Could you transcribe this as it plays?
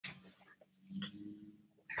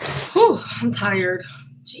Whew, I'm tired.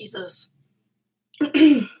 Jesus.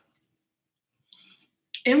 And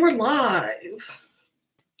we're live.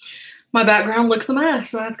 My background looks a mess,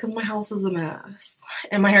 so that's because my house is a mess.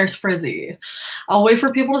 And my hair is frizzy. I'll wait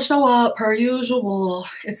for people to show up, per usual.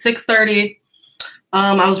 It's 6:30.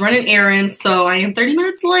 I was running errands, so I am 30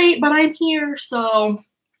 minutes late, but I'm here, so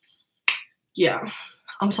yeah.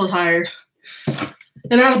 I'm so tired.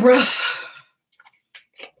 And out of breath.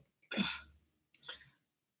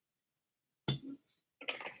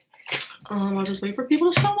 I'll just wait for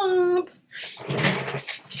people to show up.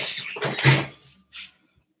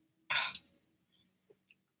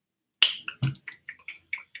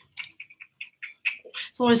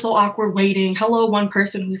 It's always so awkward waiting. Hello, one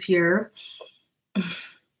person who's here.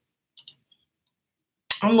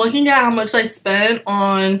 I'm looking at how much I spent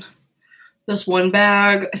on this one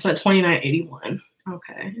bag. I spent $29.81.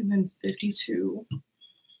 Okay, and then $52.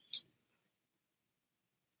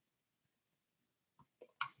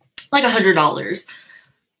 Like $100.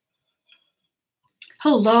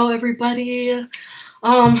 Hello, everybody.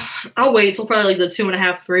 I'll wait till probably like the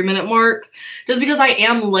 2.5, 3 minute mark, just because I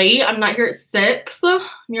am late. I'm not here at 6. I'm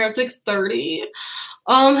here at 6:30.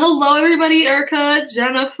 Hello, everybody. Erica,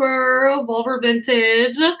 Jennifer, Volver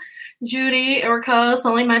Vintage, Judy, Erica,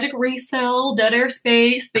 Selling Magic Resell, Dead Air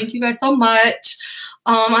Space. Thank you guys so much.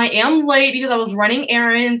 I am late because I was running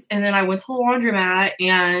errands and then I went to the laundromat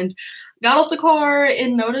and got off the car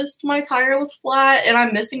and noticed my tire was flat and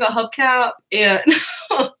I'm missing a hubcap, and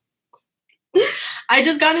I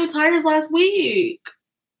just got new tires last week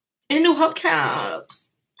and new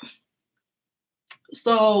hubcaps.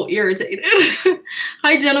 So irritated.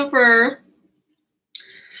 Hi, Jennifer.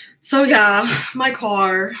 So yeah, my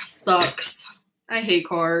car sucks. I hate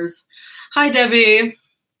cars. Hi, Debbie.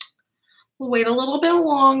 We'll wait a little bit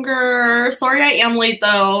longer. Sorry I am late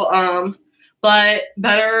though. But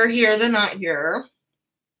better here than not here.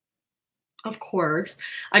 Of course.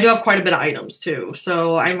 I do have quite a bit of items too,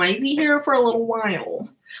 so I might be here for a little while.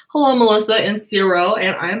 Hello, Melissa and Zero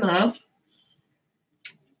and IMF.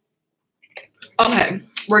 Okay,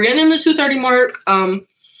 we're getting in the 2:30 mark.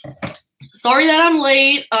 Sorry that I'm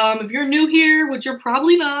late. If you're new here, which you're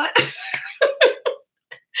probably not.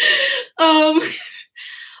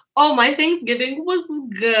 Oh, my Thanksgiving was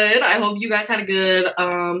good. I hope you guys had a good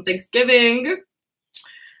Thanksgiving.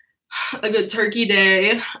 A good turkey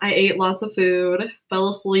day. I ate lots of food. Fell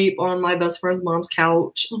asleep on my best friend's mom's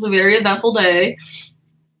couch. It was a very eventful day.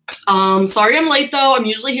 Sorry I'm late though. I'm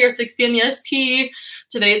usually here 6 p.m. EST.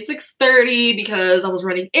 Today it's 6:30 because I was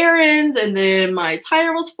running errands and then my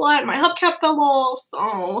tire was flat. My hubcap fell off.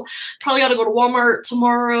 So probably gotta go to Walmart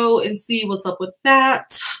tomorrow and see what's up with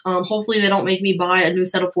that. Hopefully they don't make me buy a new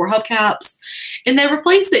set of 4 hubcaps and they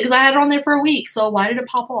replaced it because I had it on there for a week. So why did it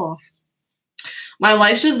pop off? My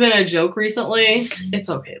life's just been a joke recently. It's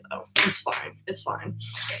okay though. It's fine. It's fine.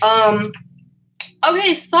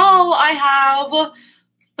 Okay, so I have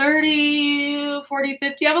 30, 40,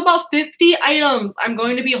 50. I have about 50 items I'm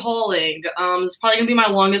going to be hauling. It's probably going to be my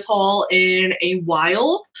longest haul in a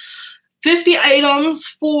while. 50 items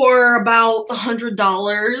for about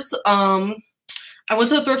 $100. I went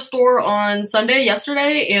to the thrift store on Sunday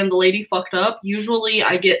yesterday and the lady fucked up. Usually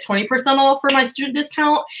I get 20% off for my student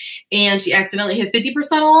discount and she accidentally hit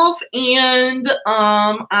 50% off, and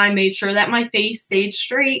I made sure that my face stayed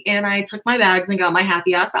straight and I took my bags and got my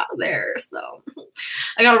happy ass out of there. So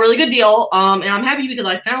I got a really good deal, and I'm happy because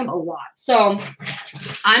I found a lot. So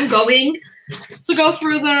I'm going to go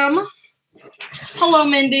through them. Hello,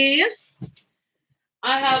 Mindy.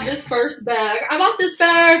 I have this first bag. I bought this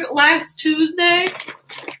bag last Tuesday.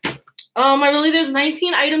 There's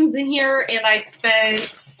 19 items in here and I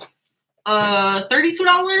spent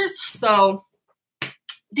 $32. So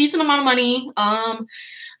decent amount of money. I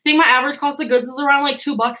think my average cost of goods is around like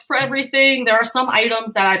 $2 for everything. There are some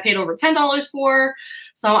items that I paid over $10 for.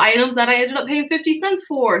 Some items that I ended up paying 50 cents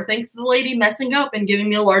for, thanks to the lady messing up and giving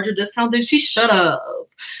me a larger discount than she should have.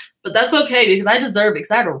 But that's okay because I deserve it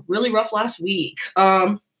because I had a really rough last week.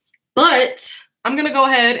 But I'm going to go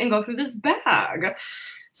ahead and go through this bag.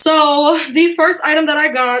 So the first item that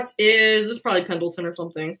I got is, this is probably Pendleton or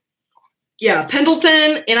something. Yeah,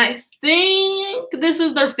 Pendleton. And I think this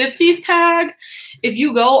is their 50s tag. If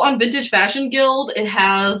you go on Vintage Fashion Guild, it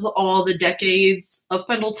has all the decades of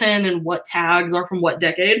Pendleton and what tags are from what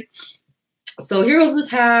decade. So here goes the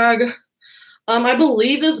tag. I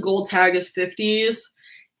believe this gold tag is 50s.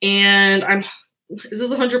 And is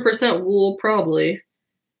this 100% wool? Probably.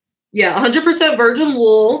 Yeah, 100% virgin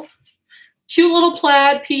wool. Cute little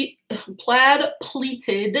plaid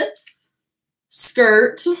pleated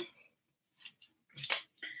skirt.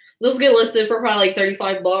 This will get listed for probably like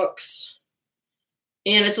 35 bucks.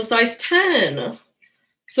 And it's a size 10.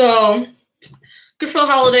 So, good for the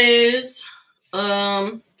holidays.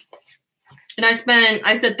 And I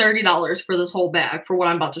said $30 for this whole bag for what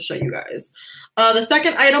I'm about to show you guys. The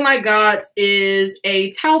second item I got is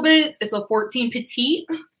a Talbot. It's a 14 petite.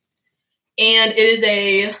 And it is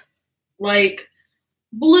a, like,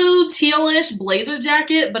 blue tealish blazer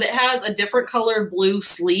jacket, but it has a different colored blue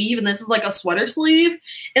sleeve. And this is like a sweater sleeve.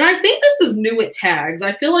 And I think this is new with tags.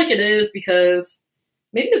 I feel like it is because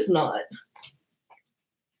maybe it's not.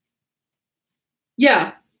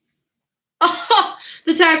 Yeah.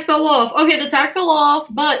 The tag fell off. Okay, the tag fell off,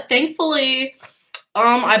 but thankfully,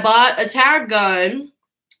 I bought a tag gun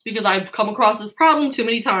because I've come across this problem too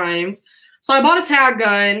many times. So I bought a tag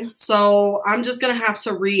gun, so I'm just going to have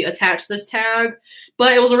to reattach this tag.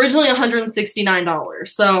 But it was originally $169.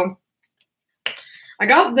 So I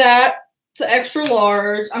got that. It's extra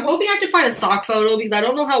large. I'm hoping I can find a stock photo because I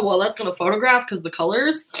don't know how well that's going to photograph because the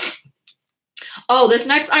colors. Oh, this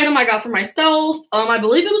next item I got for myself. I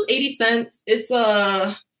believe it was 80 cents. It's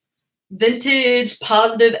a vintage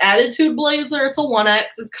positive attitude blazer. It's a 1X.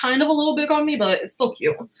 It's kind of a little big on me, but it's still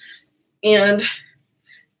cute. And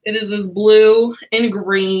it is this blue and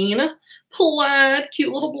green plaid,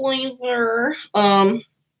 cute little blazer.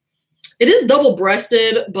 It is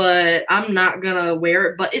double-breasted, but I'm not gonna wear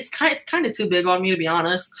it. But it's kind of too big on me, to be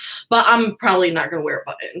honest. But I'm probably not gonna wear it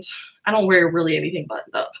buttoned. I don't wear really anything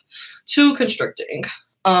buttoned up. Too constricting.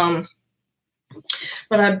 But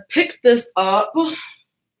I picked this up.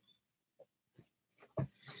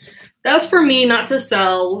 That's for me, not to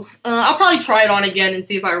sell. I'll probably try it on again and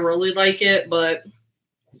see if I really like it, but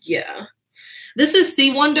yeah. This is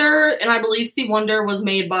Sea Wonder, and I believe Sea Wonder was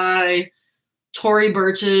made by Tory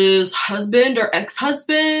Burch's husband or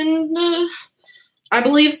ex-husband. I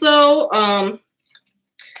believe so.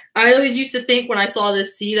 I always used to think when I saw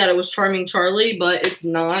this C that it was Charming Charlie, but it's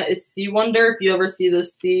not. It's Sea Wonder, if you ever see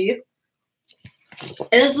this C.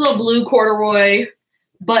 And this is a blue corduroy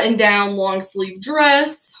button-down long-sleeve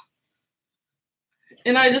dress.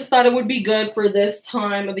 And I just thought it would be good for this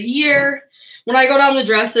time of the year. When I go down the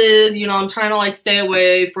dresses, you know, I'm trying to, like, stay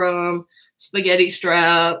away from spaghetti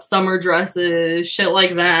straps, summer dresses, shit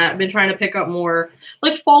like that. I've been trying to pick up more,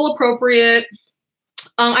 like, fall appropriate.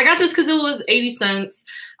 I got this because it was 80 cents.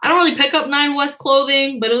 I don't really pick up 9 West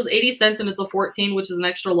clothing, but it was 80 cents and it's a 14, which is an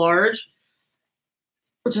extra large,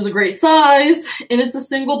 which is a great size. And it's a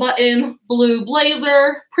single button blue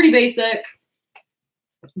blazer, pretty basic,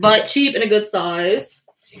 but cheap and a good size.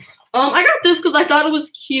 I got this because I thought it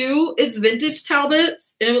was cute. It's vintage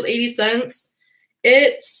Talbots and it was 80 cents.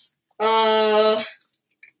 It's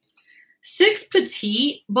 6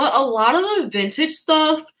 petite, but a lot of the vintage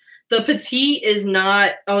stuff, the petite is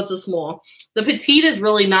not, oh, it's a small. The petite is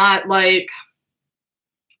really not like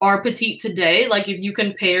our petite today. Like if you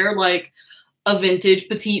compare like a vintage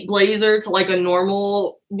petite blazer to like a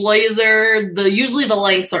normal blazer, usually the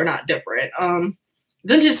lengths are not different.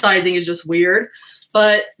 Vintage sizing is just weird.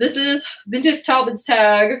 But this is vintage Talbot's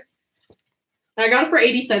tag. I got it for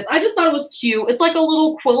 80 cents. I just thought it was cute. It's like a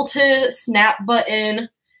little quilted snap button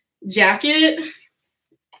jacket.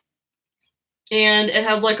 And it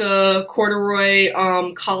has like a corduroy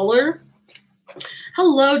collar.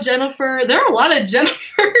 Hello, Jennifer. There are a lot of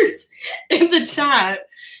Jennifers in the chat.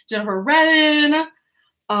 Jennifer Redden.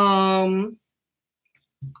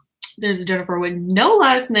 There's a Jennifer with no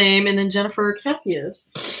last name, and then Jennifer Cappius.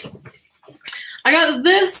 I got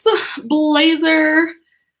this blazer.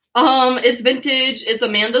 It's vintage. It's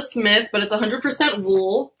Amanda Smith, but it's 100%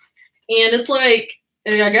 wool. And it's like,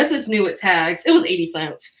 I guess it's new with tags. It was 80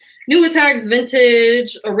 cents. New with tags,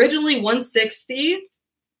 vintage, originally $160.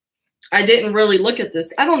 I didn't really look at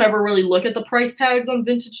this. I don't ever really look at the price tags on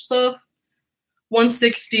vintage stuff.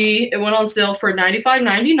 $160. It went on sale for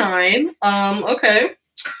 $95.99. Okay.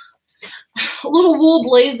 A little wool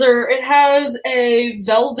blazer. It has a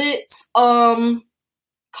velvet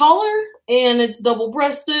collar and it's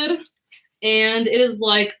double-breasted. And it is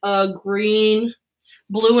like a green,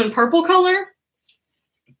 blue, and purple color.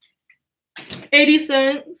 80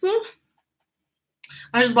 cents.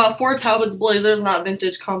 I just bought 4 Talbot's blazers, not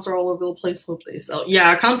vintage. Comps are all over the place. Hope they sell.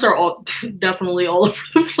 Yeah, comps are all definitely all over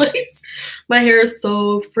the place. My hair is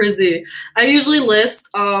so frizzy. I usually list,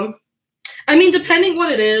 I mean, depending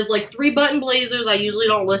what it is, like 3-button blazers, I usually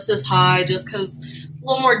don't list as high just because a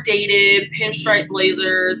little more dated, pinstripe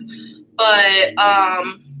blazers. But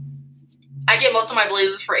I get most of my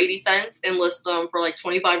blazers for 80 cents and list them for like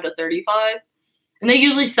 25 to 35. And they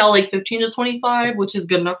usually sell like 15 to 25, which is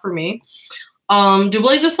good enough for me. Do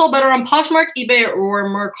blazers sell better on Poshmark, eBay, or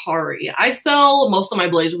Mercari? I sell most of my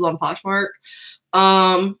blazers on Poshmark.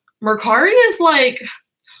 Mercari is like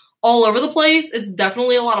all over the place. It's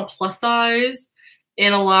definitely a lot of plus size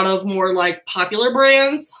and a lot of more like popular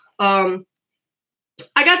brands.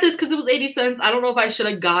 I got this because it was 80 cents. I don't know if I should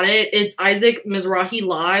have got it. It's Isaac Mizrahi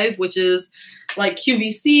Live, which is like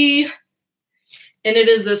QVC. And it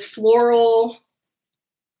is this floral,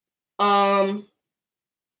 like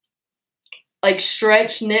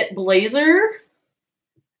stretch knit blazer.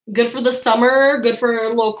 Good for the summer. Good for a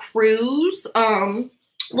little cruise.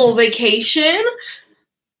 Little vacation.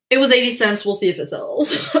 It was 80 cents. We'll see if it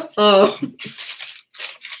sells.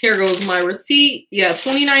 Here goes my receipt. Yeah,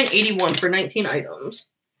 $29.81 for 19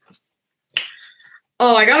 items.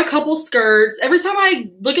 Oh, I got a couple skirts. Every time I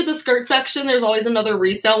look at the skirt section, there's always another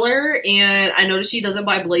reseller, and I notice she doesn't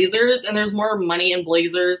buy blazers, and there's more money in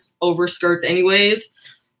blazers over skirts anyways.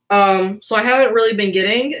 So I haven't really been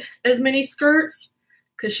getting as many skirts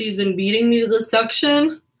because she's been beating me to this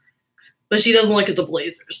section, but she doesn't look at the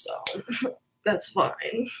blazers, so that's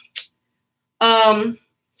fine.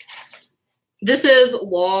 This is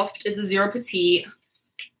Loft. It's a zero petite.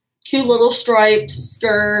 Cute little striped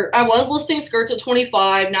skirt. I was listing skirts at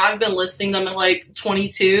 25. Now I've been listing them at like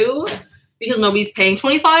 22 because nobody's paying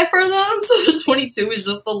 25 for them. So the 22 is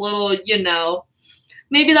just a little, you know,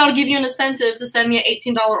 maybe that'll give you an incentive to send me an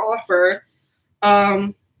 $18 offer.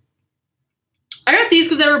 I got these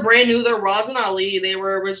because they were brand new. They're Roz and Ali. They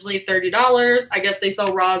were originally $30. I guess they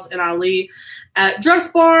sell Roz and Ali at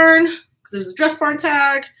Dress Barn because there's a Dress Barn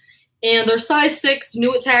tag. And they're size 6,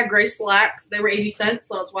 new at tag, gray slacks. They were 80 cents,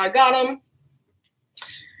 so that's why I got them.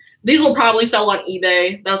 These will probably sell on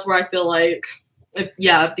eBay. That's where I feel like,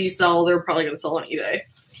 if these sell, they're probably going to sell on eBay.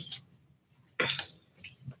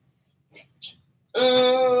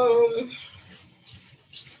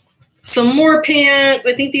 Some more pants.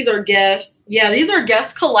 I think these are Guess. Yeah, these are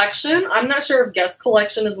Guess Collection. I'm not sure if Guess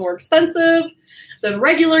Collection is more expensive than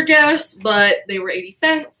regular Guess, but they were 80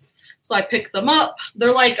 cents. So I picked them up.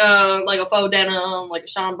 They're like a faux denim, like a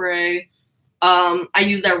chambray. I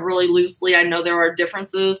use that really loosely. I know there are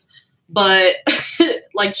differences, but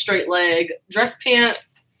like straight leg dress pant.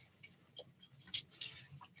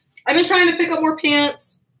 I've been trying to pick up more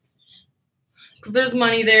pants because there's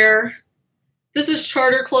money there. This is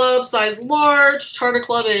Charter Club, size large. Charter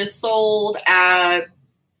Club is sold at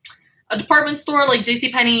a department store like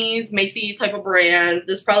JCPenney's, Macy's type of brand.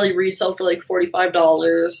 This probably retailed for like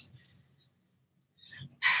 $45.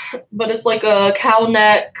 But it's like a cow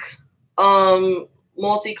neck,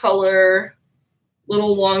 multicolor,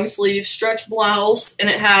 little long sleeve stretch blouse, and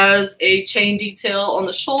it has a chain detail on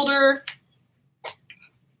the shoulder.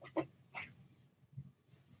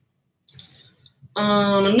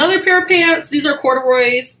 Another pair of pants. These are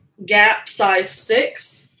corduroys, Gap, size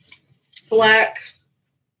 6, black,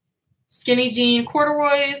 skinny jean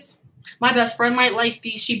corduroys. My best friend might like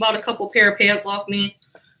these. She bought a couple pair of pants off me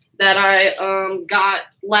that I got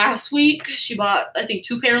last week. She bought, I think,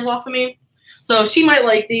 2 pairs off of me. So she might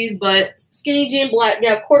like these, but skinny jean, black,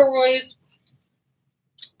 corduroys.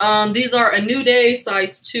 These are a New Day,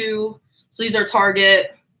 size 2. So these are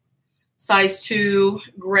Target, size 2,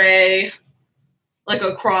 gray, like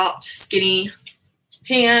a cropped skinny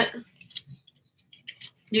pant.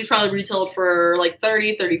 These probably retailed for like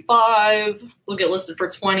 30, 35. We'll get listed for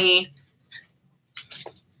 20.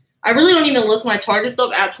 I really don't even list my Target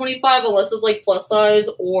stuff at 25 unless it's like plus size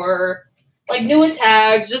or like new at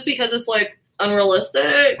tags, just because it's like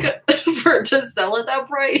unrealistic to sell at that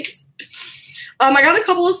price. I got a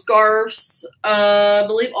couple of scarves. I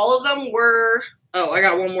believe all of them were, I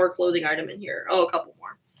got one more clothing item in here. Oh, a couple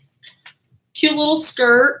more. Cute little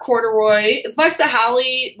skirt, corduroy. It's by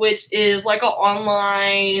Shyleen, which is like an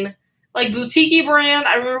online like boutique brand.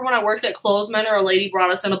 I remember when I worked at Clothes Mentor, a lady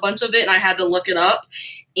brought us in a bunch of it and I had to look it up.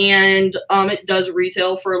 And it does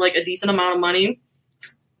retail for like a decent amount of money.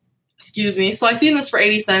 Excuse me. So I seen this for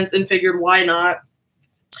 80 cents and figured why not.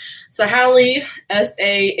 Shyleen,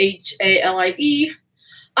 Sahlie.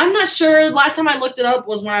 I'm not sure. Last time I looked it up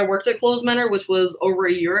was when I worked at Clothes Mentor, which was over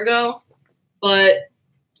a year ago. But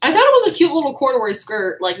I thought it was a cute little corduroy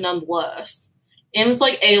skirt, like nonetheless. And it's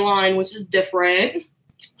like A-line, which is different.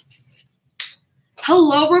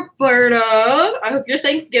 Hello, Roberta. I hope your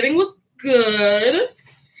Thanksgiving was good.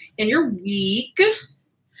 And your week.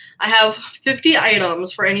 I have 50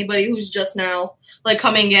 items for anybody who's just now like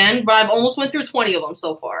coming in, but I've almost went through 20 of them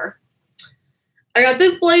so far. I got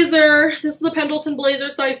this blazer. This is a Pendleton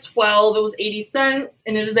blazer, size 12. It was 80 cents,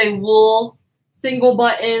 and it is a wool single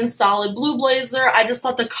button solid blue blazer. I just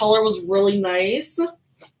thought the color was really nice.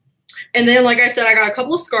 And then, like I said, I got a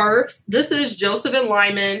couple of scarves. This is Joseph and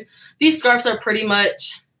Lyman. These scarves are pretty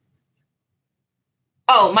much...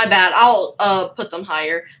 Oh, my bad. I'll put them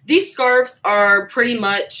higher. These scarves are pretty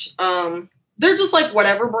much... they're just like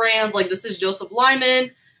whatever brands. Like this is Joseph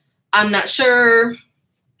Lyman. I'm not sure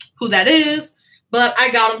who that is, but I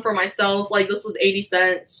got them for myself. Like this was 80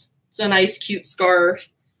 cents. It's a nice, cute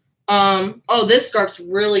scarf. Oh, this scarf's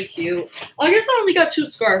really cute. Well, I guess I only got 2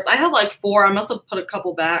 scarves. I had like 4. I must have put a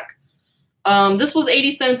couple back. This was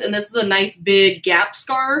 80 cents, and this is a nice big Gap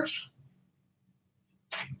scarf.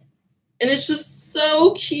 And it's just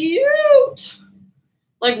so cute.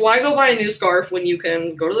 Like, why go buy a new scarf when you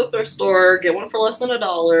can go to the thrift store, get one for less than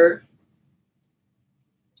 $1?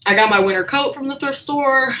 I got my winter coat from the thrift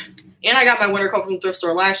store, and I got my winter coat from the thrift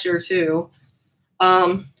store last year, too.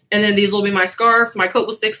 And then these will be my scarves. My coat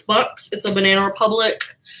was $6. It's a Banana Republic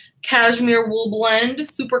cashmere wool blend.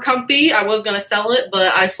 Super comfy. I was going to sell it,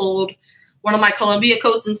 but I sold one of my Columbia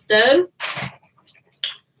coats instead.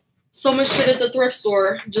 So much shit at the thrift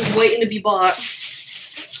store just waiting to be bought.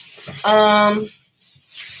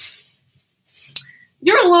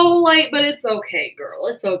 You're a little light, but it's okay, girl.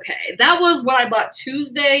 It's okay. That was what I bought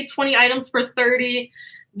Tuesday. 20 items for $30.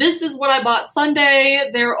 This is what I bought Sunday.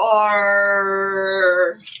 There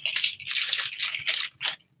are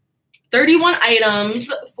 31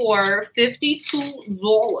 items for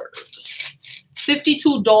 $52.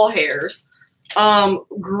 52 doll hairs.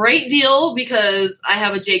 Great deal because I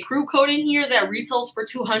have a J. Crew code in here that retails for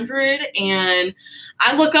 $200, and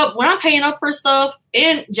I look up when I'm paying up for stuff,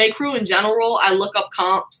 and J. Crew in general, I look up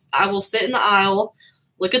comps. I will sit in the aisle,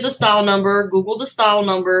 look at the style number, Google the style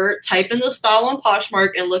number, type in the style on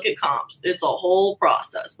Poshmark, and look at comps. It's a whole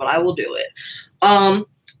process, but I will do it.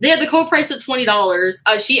 They had the code price at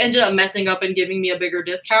 $20. She ended up messing up and giving me a bigger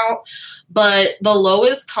discount, but the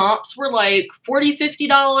lowest comps were like $40,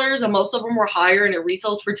 $50, and most of them were higher, and it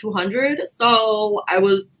retails for $200. So I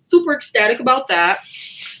was super ecstatic about that.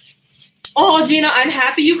 Oh, Gina, I'm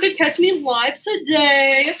happy you could catch me live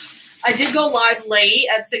today. I did go live late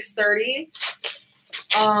at 6:30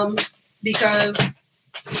 because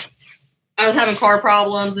I was having car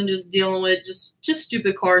problems and just dealing with just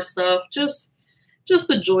stupid car stuff. Just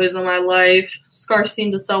the joys of my life. Scarves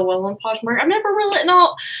seem to sell well on Poshmark. I've never really,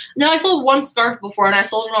 no, I sold one scarf before, and I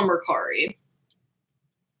sold it on Mercari.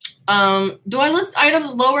 Do I list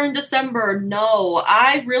items lower in December? No,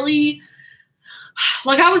 I really,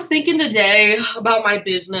 like I was thinking today about my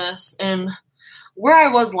business and where I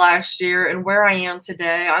was last year and where I am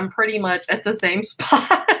today. I'm pretty much at the same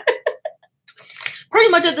spot. Pretty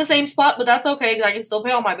much at the same spot, but that's okay because I can still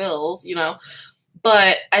pay all my bills, you know.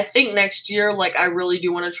 But I think next year, like, I really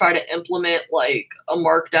do want to try to implement, like, a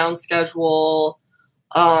markdown schedule,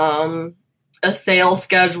 a sales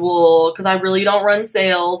schedule, because I really don't run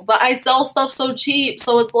sales. But I sell stuff so cheap,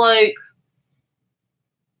 so it's like,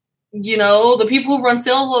 you know, the people who run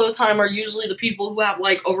sales all the time are usually the people who have,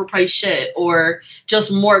 like, overpriced shit or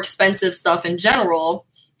just more expensive stuff in general.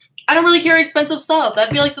 I don't really carry expensive stuff.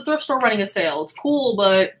 That'd be like the thrift store running a sale. It's cool,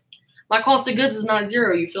 but my cost of goods is not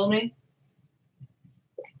zero, you feel me?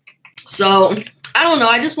 So, I don't know.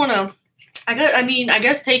 I just want to, I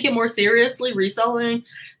guess take it more seriously, reselling.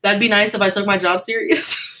 That'd be nice if I took my job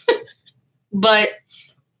serious. But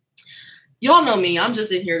y'all know me. I'm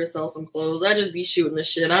just in here to sell some clothes. I just be shooting the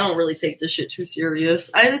shit. I don't really take this shit too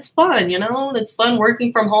serious. It's fun, you know? It's fun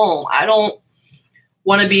working from home. I don't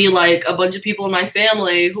want to be like a bunch of people in my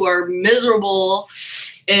family who are miserable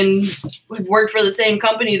and have worked for the same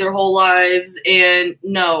company their whole lives. And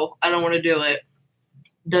no, I don't want to do it.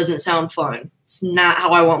 Doesn't sound fun. It's not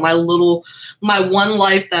how I want my one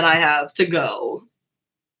life that I have to go.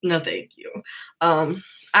 No, thank you.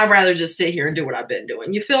 I'd rather just sit here and do what I've been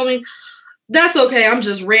doing. You feel me? That's okay. I'm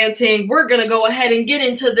just ranting. We're going to go ahead and get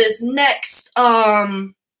into this next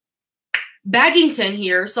Baggington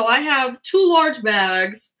here. So I have 2 large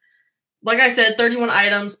bags. Like I said, 31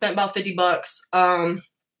 items, spent about $50.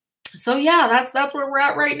 So yeah, that's where we're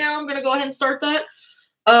at right now. I'm going to go ahead and start that.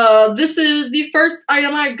 This is the first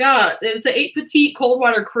item I got. It's an 8 Petite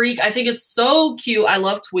Coldwater Creek. I think it's so cute. I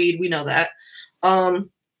love tweed. We know that. And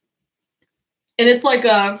it's like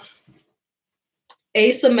a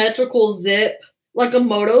asymmetrical zip, like a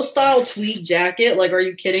moto style tweed jacket. Like, are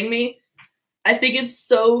you kidding me? I think it's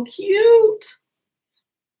so cute.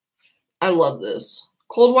 I love this.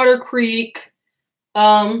 Coldwater Creek.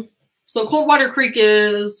 So Coldwater Creek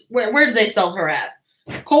is, where do they sell her at?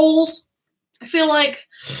 Kohl's. I feel like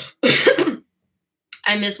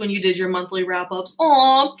I miss when you did your monthly wrap-ups.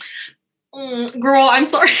 Aw, girl, I'm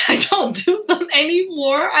sorry I don't do them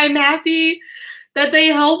anymore. I'm happy that they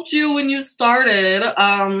helped you when you started.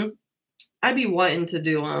 I be wanting to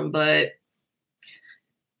do them, but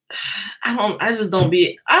I just don't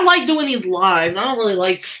be, I like doing these lives. I don't really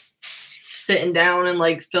like sitting down and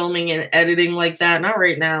like filming and editing like that. Not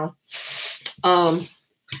right now.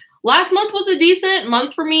 Last month was a decent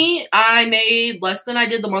month for me. I made less than I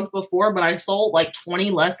did the month before, but I sold like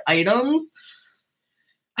 20 less items.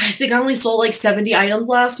 I think I only sold like 70 items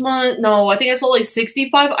last month. No, I think I sold like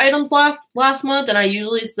 65 items last month, and I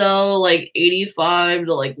usually sell like 85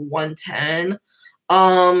 to like 110.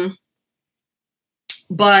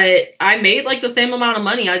 But I made like the same amount of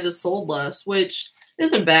money. I just sold less, which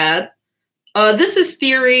isn't bad. This is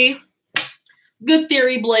Theory. Good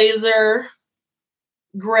Theory blazer.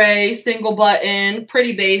 Gray, single button,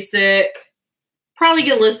 pretty basic. Probably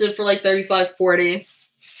get listed for like $35, $40.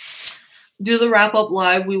 Do the wrap up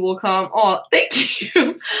live. We will come. Oh, thank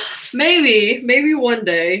you. Maybe one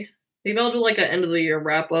day. Maybe I'll do like an end of the year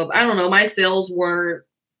wrap up. I don't know. My sales weren't,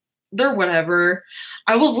 they're whatever.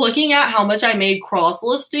 I was looking at how much I made cross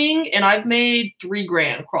listing, and I've made $3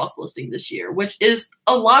 grand cross listing this year, which is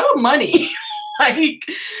a lot of money. Like,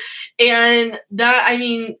 and that, I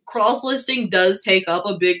mean, cross listing does take up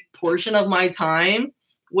a big portion of my time,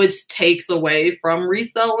 which takes away from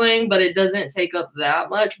reselling, but it doesn't take up that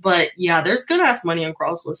much. But yeah, there's good ass money on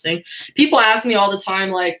cross listing. People ask me all the time,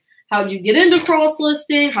 like, how do you get into cross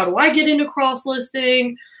listing? How do I get into cross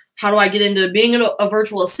listing? How do I get into being a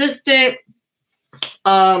virtual assistant?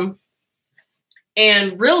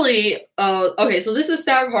 And really, okay, so this is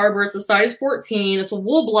Sag Harbor. It's a size 14. It's a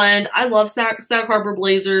wool blend. I love Sag Harbor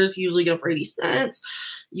blazers. Usually get them for 80 cents.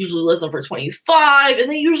 Usually list them for 25,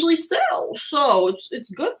 and they usually sell. So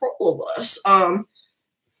it's good for all of us.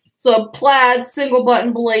 It's a plaid single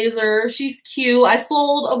button blazer. She's cute. I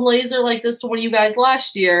sold a blazer like this to one of you guys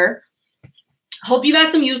last year. Hope you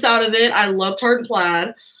got some use out of it. I love tartan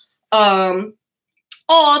plaid.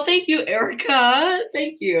 Oh, thank you, Erica.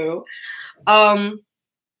 Thank you. I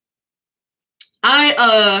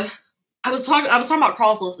was talking about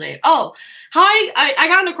cross listing. Oh, hi. I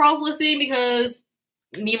got into cross listing because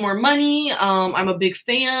I need more money. I'm a big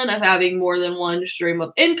fan of having more than one stream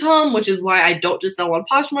of income, which is why I don't just sell on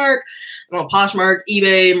Poshmark. I'm on Poshmark,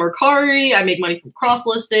 eBay, Mercari. I make money from cross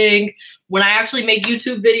listing. When I actually make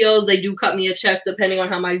YouTube videos, they do cut me a check depending on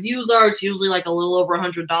how my views are. It's usually like a little over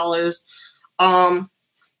 $100.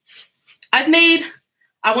 I've made,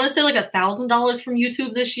 I want to say like $1,000 from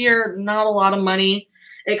YouTube this year. Not a lot of money.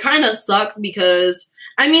 It kind of sucks because,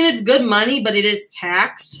 I mean, it's good money, but it is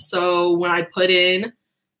taxed. So when I put in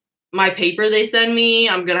my paper they send me,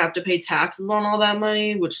 I'm going to have to pay taxes on all that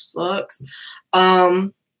money, which sucks.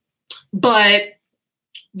 But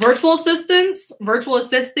virtual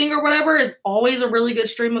assisting or whatever is always a really good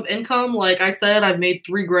stream of income. Like I said, I've made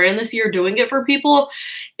 $3 grand this year doing it for people,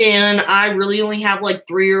 and I really only have like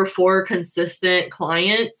 3 or 4 consistent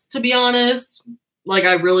clients, to be honest. Like,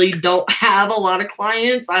 I really don't have a lot of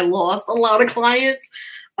clients. I lost a lot of clients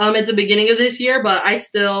at the beginning of this year, but I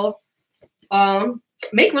still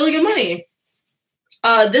make really good money.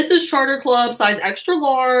 This is Charter Club, size extra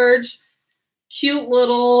large, cute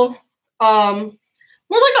little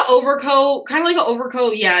more like an overcoat, kind of like an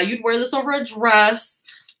overcoat. Yeah, you'd wear this over a dress.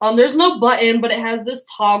 There's no button, but it has this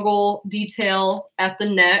toggle detail at the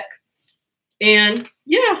neck. And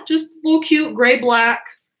yeah, just a little cute gray black.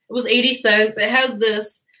 It was 80 cents. It has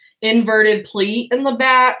this inverted pleat in the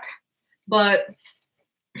back, but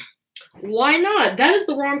why not? That is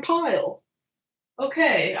the wrong pile.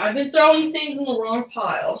 Okay, I've been throwing things in the wrong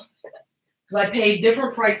pile because I paid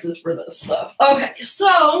different prices for this stuff. Okay,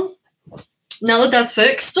 so now that that's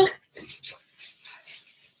fixed,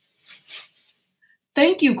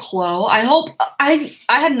 thank you, Chloe. I hope I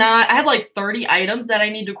had like 30 items that I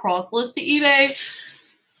need to cross list to eBay,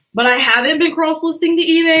 but I haven't been cross listing to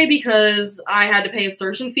eBay because I had to pay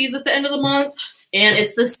insertion fees at the end of the month, and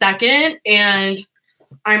it's the 2nd, and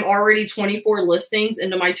I'm already 24 listings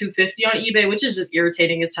into my 250 on eBay, which is just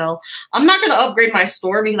irritating as hell. I'm not going to upgrade my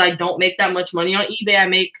store because I don't make that much money on eBay. I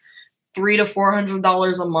make $300 to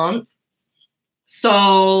 $400 a month.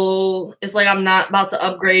 So it's like I'm not about to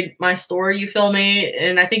upgrade my store, you feel me?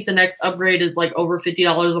 And I think the next upgrade is like over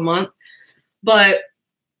 $50 a month. But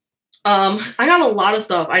I got a lot of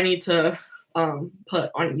stuff I need to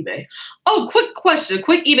put on eBay. Oh, quick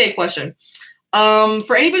eBay question.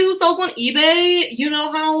 For anybody who sells on eBay, you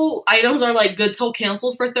know how items are like good till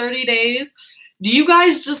canceled for 30 days? Do you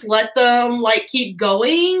guys just let them like keep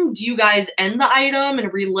going? Do you guys end the item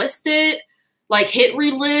and relist it? Like hit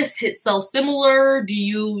relist, hit sell similar? Do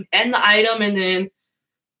you end the item and then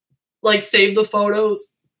like save the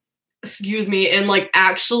photos, excuse me, and like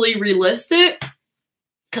actually relist it?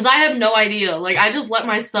 Because I have no idea. Like, I just let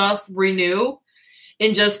my stuff renew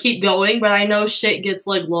and just keep going, but I know shit gets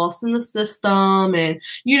like lost in the system, and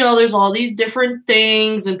you know there's all these different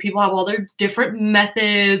things and people have all their different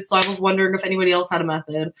methods, so I was wondering if anybody else had a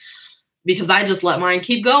method, because I just let mine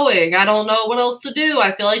keep going. I don't know what else to do.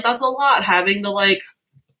 I feel like that's a lot, having to like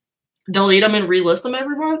delete them and relist them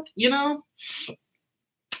every month, you know?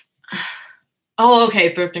 Oh,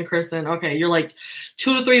 okay, Thrift and Kristen. Okay, you're like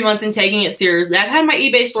 2 to 3 months in taking it seriously. I've had my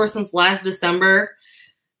eBay store since last December.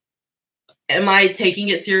 Am I taking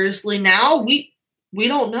it seriously now? We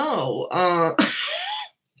don't know.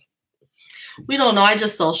 We don't know. I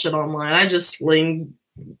just sell shit online. I just sling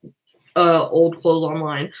old clothes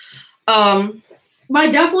online. But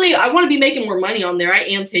I want to be making more money on there. I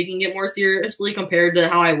am taking it more seriously compared to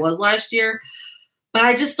how I was last year. But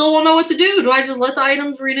I just still don't know what to do. Do I just let the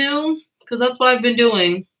items renew? Because that's what I've been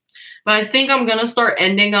doing. But I think I'm going to start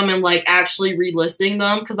ending them and like actually relisting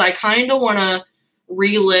them, because I kind of want to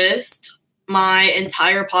relist my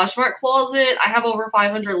entire Poshmark closet. I have over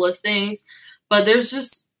 500 listings, but I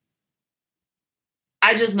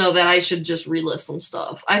just know that I should just relist some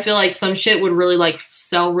stuff. I feel like some shit would really like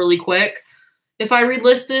sell really quick if I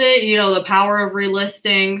relisted it, you know, the power of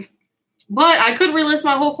relisting. But I could relist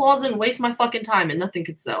my whole closet and waste my fucking time and nothing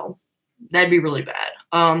could sell. That'd be really bad.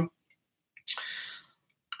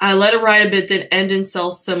 I let it ride a bit, then end and sell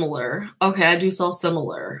similar. Okay, I do sell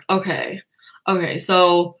similar. Okay,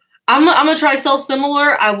 so I'm gonna try sell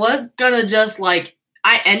similar. I was gonna just like,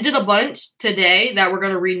 I ended a bunch today that we're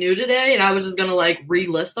gonna renew today, and I was just gonna like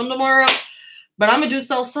relist them tomorrow. But I'm gonna do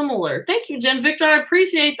sell similar. Thank you, Jen Victor. I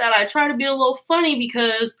appreciate that. I try to be a little funny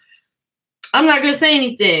because I'm not gonna say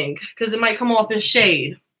anything because it might come off as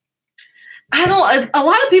shade. A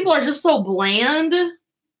lot of people are just so bland.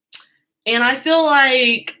 And I feel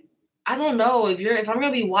like, I don't know, if I'm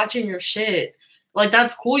gonna be watching your shit, like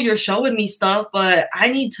that's cool, you're showing me stuff, but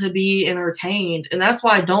I need to be entertained. And that's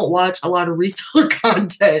why I don't watch a lot of reseller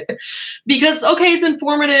content. Because, okay, it's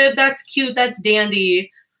informative, that's cute, that's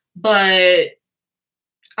dandy, but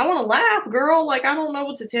I want to laugh, girl. Like, I don't know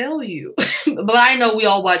what to tell you. But I know we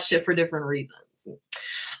all watch shit for different reasons.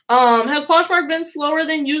 Has Poshmark been slower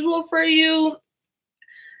than usual for you?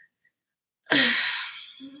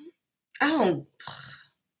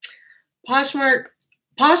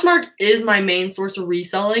 Poshmark is my main source of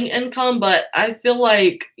reselling income, but I feel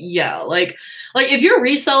like, yeah, like if you're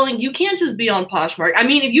reselling, you can't just be on Poshmark. I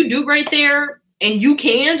mean, if you do great there and you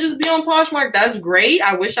can just be on Poshmark, that's great.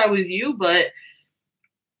 I wish I was you, but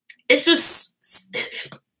it's just,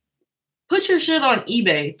 put your shit on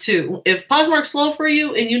eBay too. If Poshmark's slow for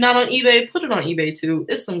you and you're not on eBay, put it on eBay too.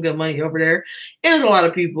 It's some good money over there. And there's a lot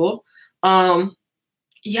of people.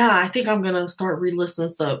 Yeah, I think I'm going to start relisting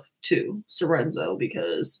stuff too, Sorenzo,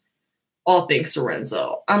 because all things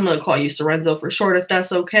Sorenzo. I'm going to call you Sorenzo for short if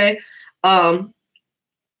that's okay.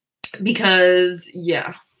 Because,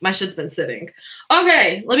 yeah, my shit's been sitting.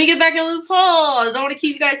 Okay, let me get back into this haul. I don't want to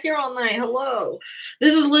keep you guys here all night. Hello.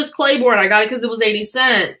 This is Liz Claiborne. I got it because it was 80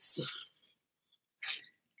 cents.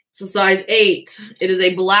 It's a size 8. It is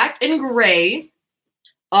a black and gray.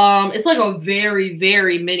 It's like a very,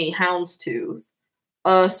 very mini houndstooth.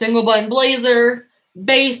 Single button blazer,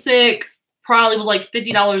 basic, probably was like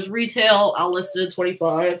 $50 retail. I listed at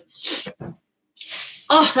 $25.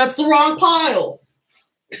 Oh, that's the wrong pile.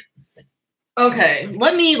 Okay,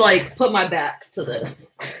 let me like put my back to this.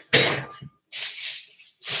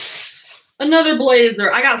 Another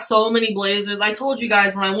blazer. I got so many blazers. I told you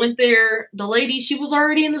guys when I went there, the lady, she was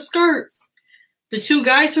already in the skirts. The 2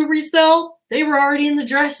 guys who resell, they were already in the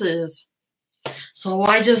dresses. So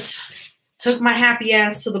I just took my happy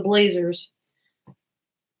ass to the blazers.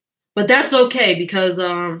 But that's okay because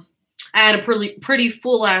I had a pretty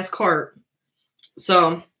full-ass cart.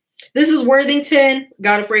 So this is Worthington.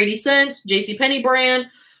 Got it for 80 cents. JCPenney brand.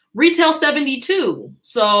 Retail 72.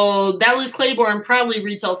 So that Liz Claiborne probably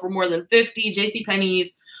retail for more than 50.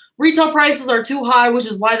 JCPenney's retail prices are too high, which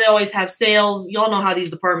is why they always have sales. Y'all know how these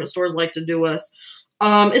department stores like to do us.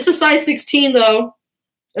 It's a size 16 though.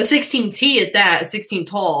 A 16T at that. A 16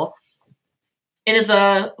 tall. And it's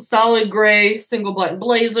a solid gray single button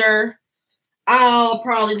blazer. I'll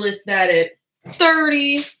probably list that at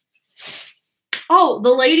 30. Oh,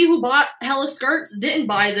 the lady who bought hella skirts didn't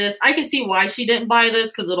buy this. I can see why she didn't buy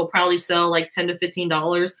this because it'll probably sell like $10 to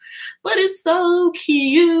 $15. But it's so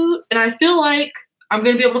cute. And I feel like I'm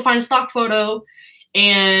going to be able to find a stock photo.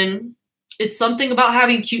 And it's something about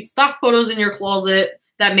having cute stock photos in your closet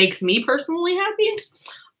that makes me personally happy.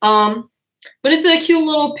 But it's a cute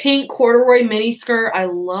little pink corduroy mini skirt. I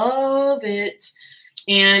love it.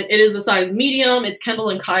 And it is a size medium. It's Kendall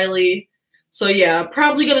and Kylie. So yeah,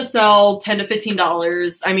 probably gonna sell $10 to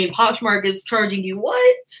 $15. I mean, Poshmark is charging you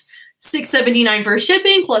what? $6.79 for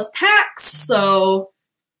shipping plus tax. So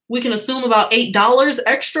we can assume about $8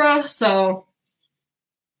 extra. So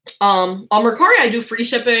on Mercari, I do free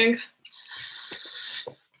shipping.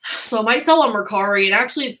 So I might sell on Mercari. And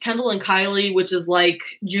actually, it's Kendall and Kylie, which is like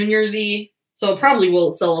Junior Z. So it probably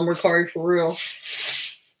will sell on Mercari for real.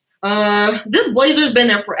 This blazer's been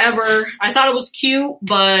there forever. I thought it was cute,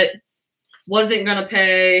 but wasn't gonna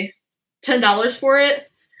pay $10 for it.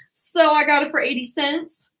 So I got it for 80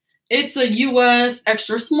 cents. It's a US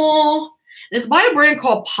extra small. It's by a brand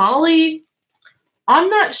called Polly. I'm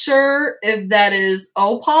not sure if that is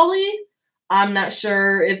Polly. I'm not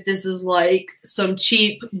sure if this is like some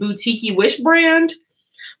cheap boutique-y Wish brand.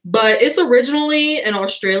 But it's originally an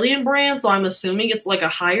Australian brand, so I'm assuming it's like a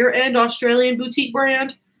higher-end Australian boutique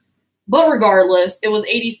brand. But regardless, it was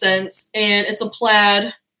 80 cents, and it's a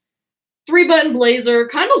plaid 3-button blazer,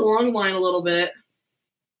 kind of long line a little bit,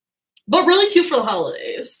 but really cute for the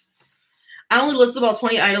holidays. I only listed about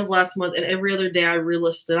 20 items last month, and every other day I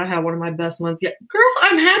relisted. I had one of my best months yet. Girl,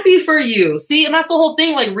 I'm happy for you. See, and that's the whole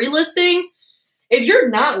thing, like relisting. If you're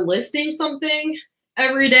not listing something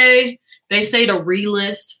every day, they say to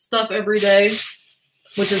relist stuff every day,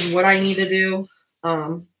 which is what I need to do.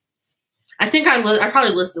 I think I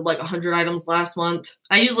probably listed like 100 items last month.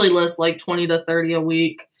 I usually list like 20 to 30 a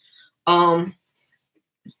week. But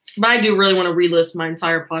I do really want to relist my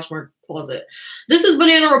entire Poshmark closet. This is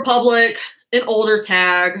Banana Republic, an older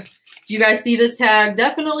tag. Do you guys see this tag?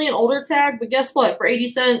 Definitely an older tag, but guess what? For 80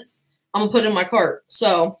 cents, I'm gonna put it in my cart.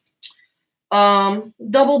 So,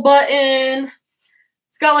 double button.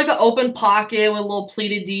 It's got like an open pocket with a little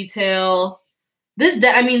pleated detail. This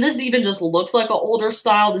even just looks like an older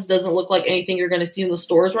style. This doesn't look like anything you're gonna see in the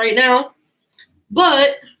stores right now.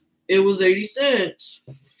 But it was 80 cents.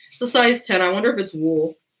 It's a size 10. I wonder if it's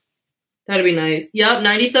wool. That'd be nice. Yep,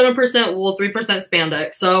 97% wool, 3%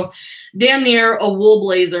 spandex. So damn near a wool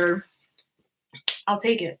blazer. I'll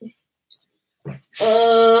take it.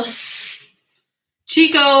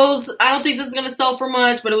 Chico's. I don't think this is going to sell for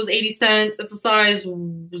much, but it was 80 cents. It's a size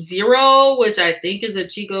 0, which I think is a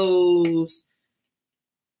Chico's.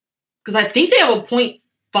 Because I think they have a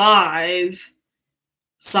 0.5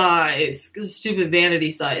 size. Because stupid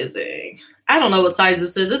vanity sizing. I don't know what size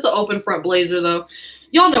this is. It's an open front blazer, though.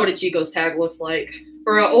 Y'all know what a Chico's tag looks like.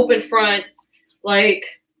 Or an open front, like,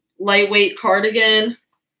 lightweight cardigan.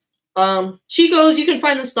 Chico's, you can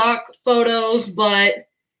find the stock photos, but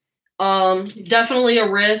definitely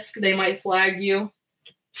a risk. They might flag you.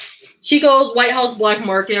 Chico's, White House, Black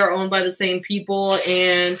Market are owned by the same people,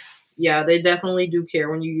 and yeah, they definitely do care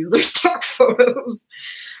when you use their stock photos.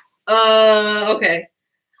 Okay.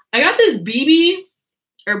 I got this BB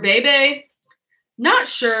or Bebe. Not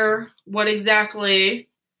sure what exactly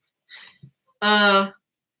how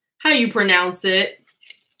you pronounce it.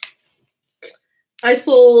 I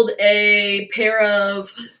sold a pair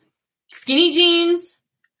of skinny jeans,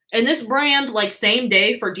 and this brand, like, same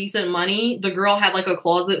day for decent money. The girl had like a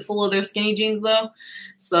closet full of their skinny jeans though,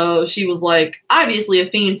 so she was like obviously a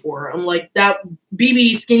fiend for her. I'm like, that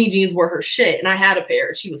BB skinny jeans were her shit, and I had a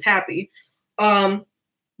pair. She was happy. But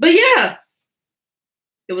yeah,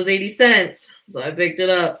 it was 80 cents, so I picked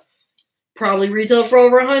it up. Probably retail for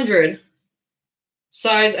over 100.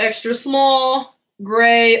 Size extra small,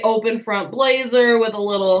 gray, open front blazer with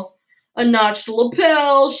a notched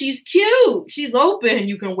lapel. She's cute. She's open.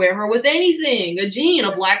 You can wear her with anything. A jean,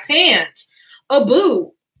 a black pant, a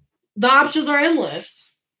boot. The options are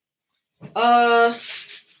endless. Okay,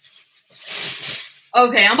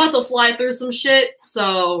 I'm about to fly through some shit,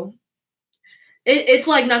 so it's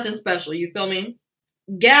like nothing special, you feel me?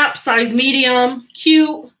 Gap, size medium,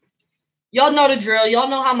 cute. Y'all know the drill. Y'all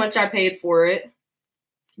know how much I paid for it.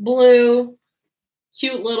 Blue,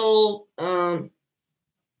 cute little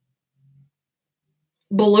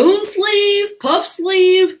balloon sleeve, puff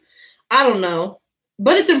sleeve. I don't know,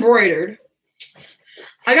 but it's embroidered.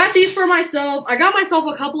 I got these for myself. I got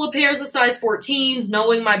myself a couple of pairs of size 14s,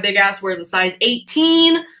 knowing my big ass wears a size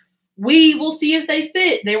 18. We will see if they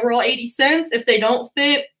fit. They were all 80 cents. If they don't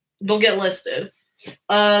fit, they'll get listed.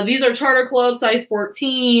 These are Charter Club size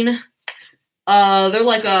 14. They're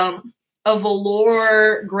like a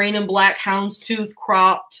velour green and black houndstooth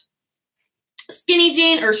cropped skinny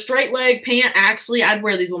jean or straight leg pant. Actually, I'd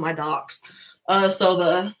wear these with my docs. So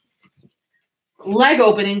the leg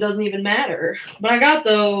opening doesn't even matter. But I got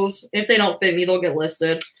those. If they don't fit me, they'll get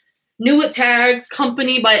listed. New with tags,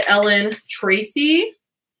 Company by Ellen Tracy.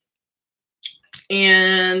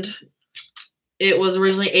 And it was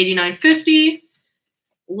originally $89.50.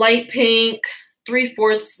 Light pink,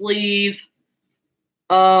 3/4 sleeve,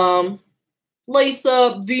 Lace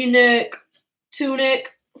up, V-neck, tunic.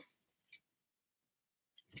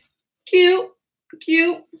 Cute,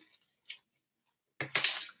 cute.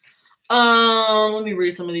 Let me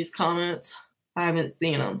read some of these comments. I haven't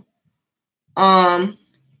seen them.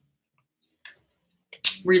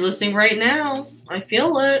 Relisting right now. I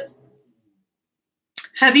feel it.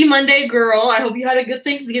 Happy Monday, girl. I hope you had a good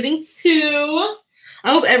Thanksgiving too.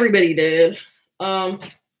 I hope everybody did. Okay,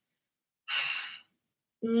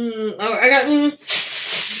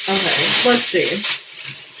 let's see.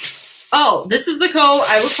 Oh, this is the coat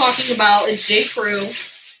I was talking about. It's J. Crew.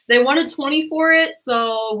 They wanted 20 for it,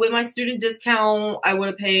 so with my student discount, I would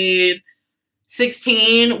have paid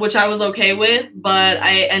 16, which I was okay with, but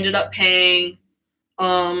I ended up paying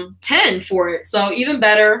 10 for it. So even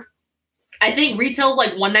better. I think retail's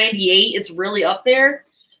like $198. It's really up there.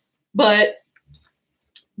 But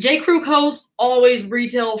J. Crew coats always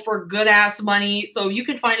retail for good ass money. So you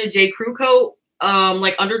can find a J. Crew coat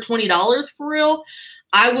like under $20 for real.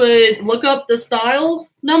 I would look up the style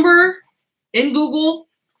number in Google,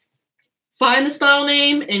 find the style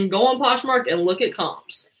name, and go on Poshmark and look at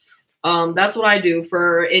comps. That's what I do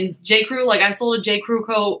in J. Crew. Like I sold a J. Crew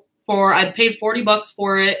coat I paid $40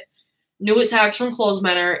 for it. New it tags from Clothes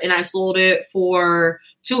Manor, and I sold it for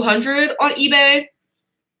 $200 on eBay.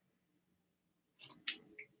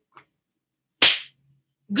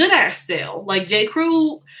 Good ass sale. Like J.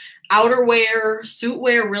 Crew outerwear, suit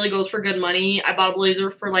wear really goes for good money. I bought a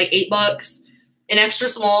blazer for like $8, an extra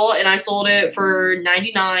small, and I sold it for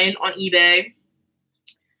 $99 on eBay.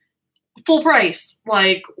 Full price.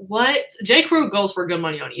 Like, what? J. Crew goes for good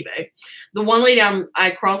money on eBay. The one lady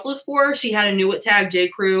I cross-listed for, she had a new it tag J.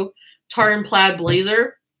 Crew tartan plaid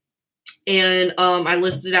blazer, and I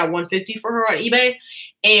listed it at $150 for her on eBay,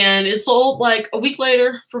 and it sold like a week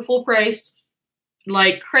later for full price.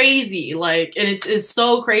 Like crazy. Like, and it's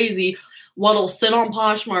so crazy what'll sit on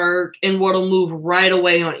Poshmark and what'll move right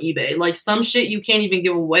away on eBay. Like some shit you can't even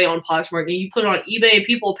give away on Poshmark, and you put it on eBay,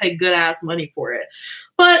 people pay good ass money for it.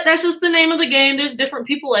 But that's just the name of the game. There's different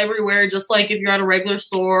people everywhere, just like if you're at a regular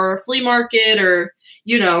store, flea market, or,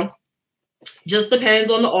 you know, just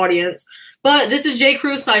depends on the audience. But this is J.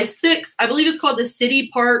 Crew size 6. I believe it's called the City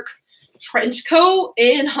Park Trench Coat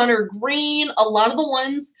in Hunter Green. A lot of the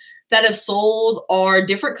ones that have sold are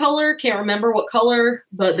different color. Can't remember what color,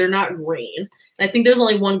 but they're not green. I think there's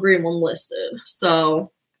only one green one listed.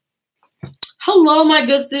 So, hello, my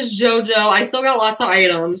good sis JoJo. I still got lots of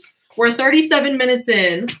items. We're 37 minutes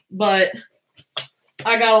in, but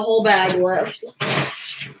I got a whole bag left.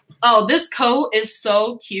 Oh, this coat is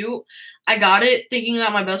so cute. I got it thinking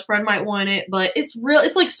that my best friend might want it, but it's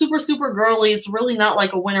like super, super girly. It's really not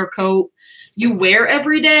like a winter coat you wear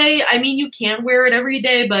every day. I mean, you can wear it every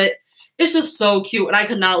day, but it's just so cute, and I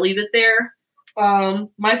could not leave it there.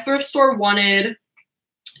 My thrift store wanted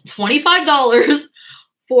 $25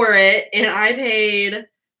 for it, and I paid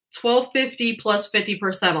 $12.50 plus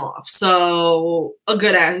 50% off. So a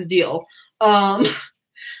good ass deal.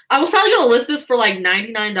 I was probably going to list this for like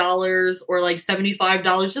 $99 or like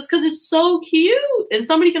 $75 just because it's so cute. And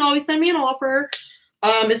somebody can always send me an offer.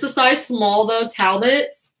 It's a size small though,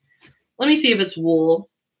 Talbot's. Let me see if it's wool.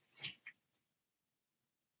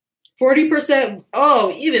 40%.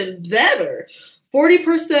 Oh, even better.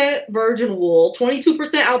 40% virgin wool,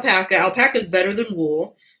 22% alpaca. Alpaca is better than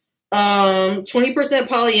wool. 20%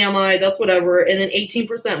 polyamide, that's whatever, and then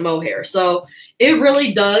 18% mohair. So it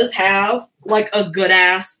really does have like a good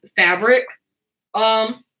ass fabric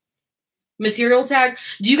material tag.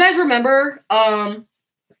 Do you guys remember that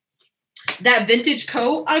vintage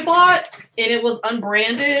coat I bought, and it was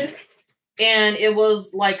unbranded, and it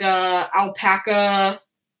was like a alpaca,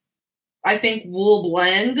 I think, wool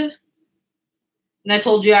blend? And I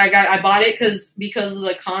told you I bought it because of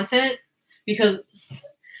the content, because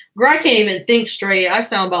girl, I can't even think straight. I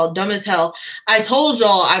sound about dumb as hell. I told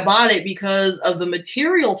y'all I bought it because of the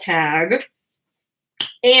material tag.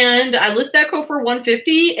 And I listed that coat for $150.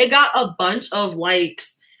 It got a bunch of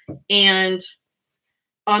likes. And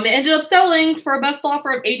it ended up selling for a best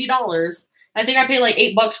offer of $80. I think I paid like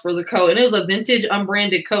 $8 for the coat. And it was a vintage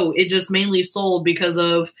unbranded coat. It just mainly sold because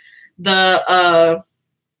of the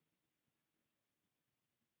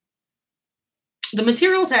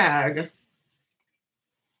material tag.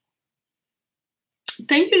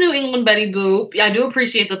 Thank you, New England Betty Boop. Yeah, I do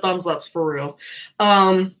appreciate the thumbs ups for real.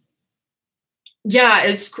 Yeah,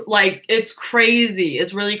 it's crazy.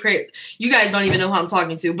 It's really crazy. You guys don't even know who I'm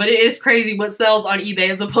talking to, but it is crazy what sells on eBay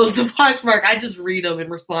as opposed to Poshmark. I just read them and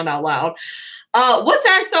respond out loud. What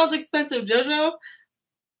tag sounds expensive, JoJo?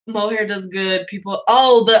 Mohair does good. People.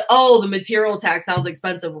 Oh, the material tag sounds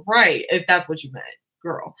expensive, right? If that's what you meant.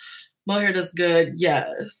 girl. Mohair does good.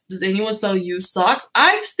 Yes. Does anyone sell used socks?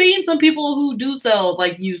 I've seen some people who do sell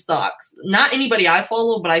like used socks. Not anybody I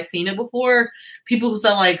follow, but I've seen it before. People who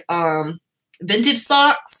sell like vintage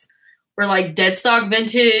socks or like dead stock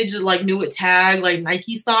vintage, like new with tag, like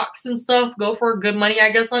Nike socks and stuff. Go for good money, I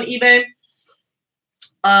guess, on eBay.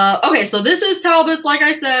 Okay, so this is Talbot's, like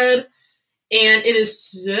I said, and it is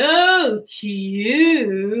so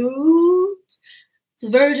cute.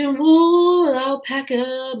 It's virgin wool,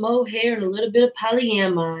 alpaca, mohair, and a little bit of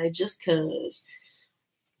polyamide, just cause.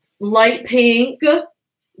 Light pink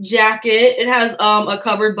jacket. It has a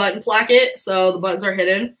covered button placket, so the buttons are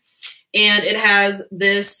hidden. And it has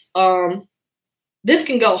this, this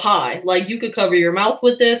can go high. Like, you could cover your mouth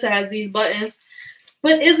with this. It has these buttons.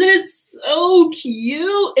 But isn't it so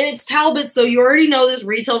cute? And it's Talbot, so you already know this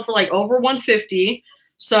retailed for like over $150.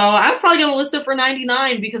 So I was probably going to list it for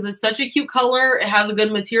 $99 because it's such a cute color. It has a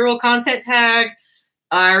good material content tag.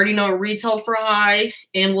 I already know it retailed for high,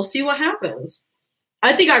 and we'll see what happens.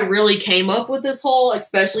 I think I really came up with this haul,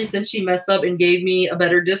 especially since she messed up and gave me a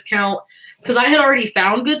better discount, because I had already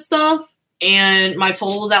found good stuff, and my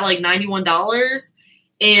total was at like $91,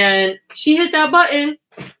 and she hit that button,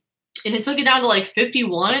 and it took it down to like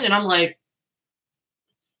 51, and I'm like,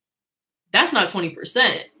 that's not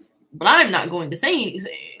 20%. But I'm not going to say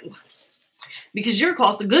anything because your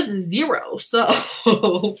cost of goods is 0. So,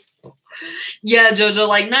 yeah, JoJo,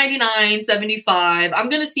 like $99, $75. I'm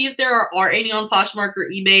going to see if there are any on Poshmark or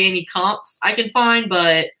eBay, any comps I can find,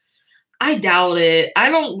 but I doubt it. I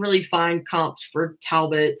don't really find comps for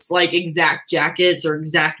Talbots, like exact jackets or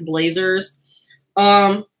exact blazers.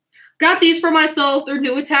 Got these for myself. They're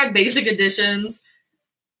new Attack Basic Editions,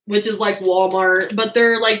 which is like Walmart, but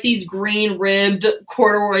they're like these green ribbed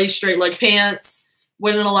corduroy straight leg pants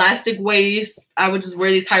with an elastic waist. I would just wear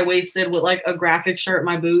these high-waisted with like a graphic shirt,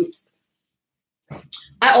 my boots.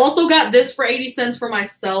 I also got this for 80 cents for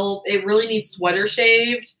myself. It really needs sweater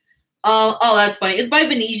shaved. Oh, that's funny. It's by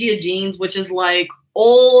Venezia Jeans, which is like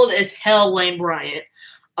old as hell Lane Bryant.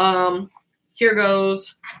 Here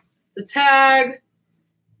goes the tag.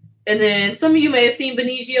 And then some of you may have seen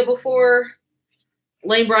Venezia before.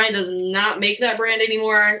 Lane Bryant does not make that brand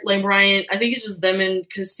anymore. Lane Bryant, I think it's just them and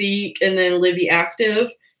Cacique and then Livy Active.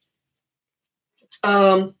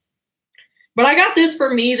 But I got this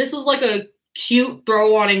for me. This is like a cute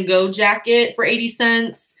throw on and go jacket for 80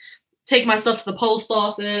 cents. Take my stuff to the post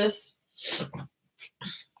office.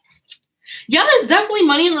 Yeah, there's definitely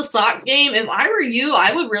money in the sock game. If I were you,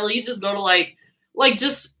 I would really just go to like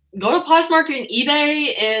just go to Poshmark and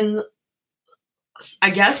eBay and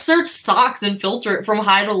I guess search socks and filter it from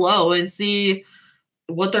high to low and see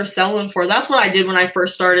what they're selling for. That's what I did when I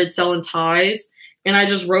first started selling ties. And I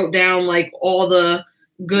just wrote down like all the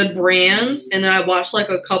good brands. And then I watched like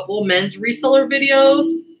a couple men's reseller videos.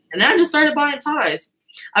 And then I just started buying ties.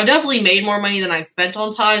 I've definitely made more money than I've spent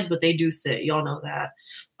on ties, but they do sit. Y'all know that.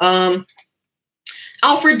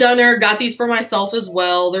 Alfred Dunner, got these for myself as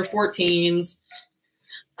well. They're 14s.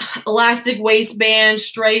 Elastic waistband,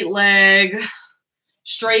 straight leg.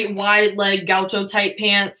 Straight wide leg gaucho type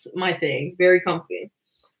pants, my thing. Very comfy.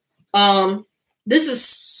 This is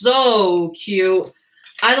so cute.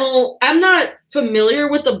 I'm not familiar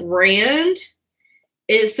with the brand.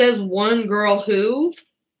 It says One Girl Who.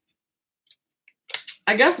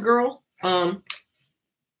 I guess girl.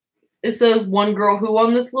 It says One Girl Who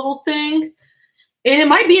on this little thing. And it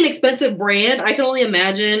might be an expensive brand. I can only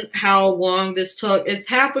imagine how long this took. It's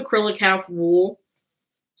half acrylic, half wool.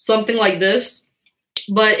 Something like this.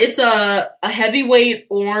 But it's a heavyweight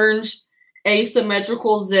orange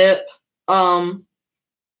asymmetrical zip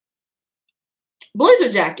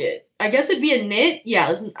blazer jacket. I guess it'd be a knit.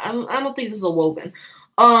 Yeah, I don't think this is a woven.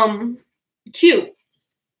 Cute.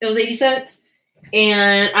 It was 80 cents.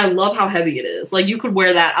 And I love how heavy it is. Like, you could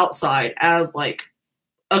wear that outside as, like,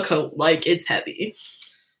 a coat. Like, it's heavy.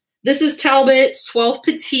 This is Talbot's 12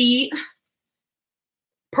 Petite.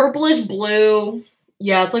 Purplish blue.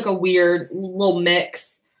 Yeah, it's like a weird little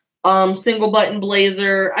mix. Single button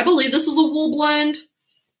blazer. I believe this is a wool blend.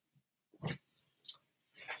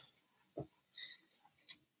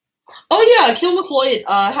 Oh yeah, Kill McCloyd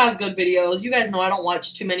has good videos. You guys know I don't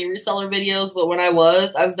watch too many reseller videos, but when I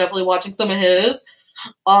was definitely watching some of his.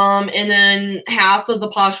 And then half of the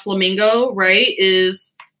Posh Flamingo, right,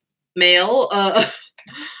 is male.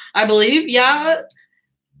 I believe, yeah.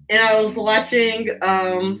 And I was watching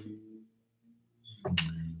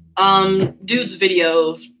dude's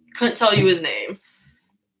videos. Couldn't tell you his name.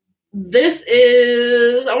 This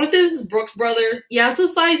is, I want to say this is Brooks Brothers. Yeah, it's a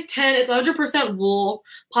size 10. It's 100% wool.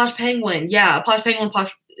 Posh Penguin. Yeah, Posh Penguin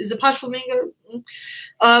is it Posh Flamingo?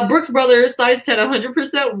 Brooks Brothers, size 10,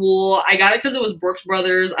 100% wool. I got it because it was Brooks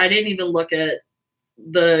Brothers. I didn't even look at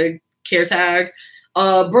the care tag.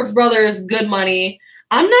 Brooks Brothers, good money.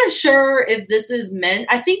 I'm not sure if this is men.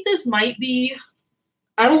 I think this might be,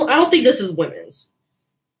 I don't think this is women's.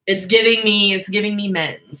 It's giving me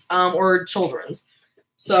men's, or children's.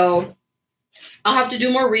 So I'll have to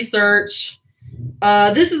do more research.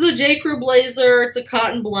 This is a J. Crew blazer. It's a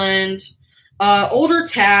cotton blend. Older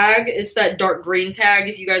tag. It's that dark green tag,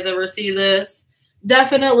 if you guys ever see this.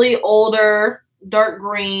 Definitely older, dark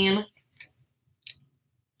green.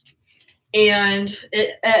 And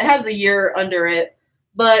it has the year under it.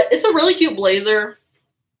 But it's a really cute blazer.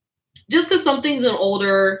 Just because something's an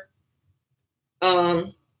older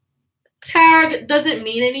tag doesn't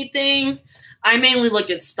mean anything. I mainly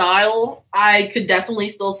look at style. I could definitely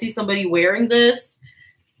still see somebody wearing this.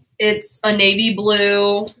 It's a navy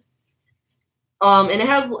blue. And it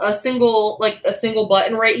has a single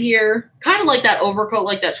button right here. Kind of like that overcoat,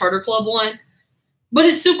 like that Charter Club one. But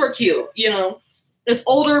it's super cute, you know. It's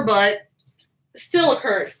older, but still a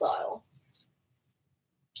current style.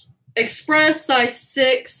 Express, size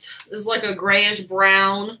 6. Is like a grayish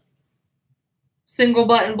brown. Single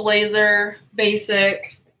button blazer.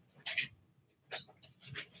 Basic.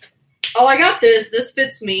 Oh, I got this. This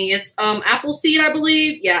fits me. It's Appleseed, I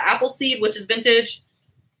believe. Yeah, Appleseed, which is vintage.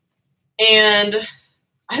 And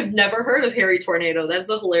I've never heard of Harry Tornado. That's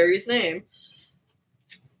a hilarious name.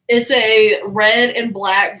 It's a red and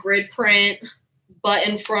black grid print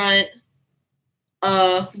button front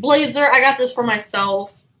blazer. I got this for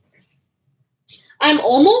myself. I'm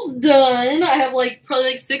almost done. I have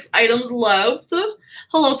probably 6 items left.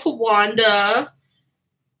 Hello to Wanda.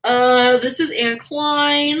 This is Anne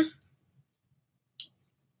Klein.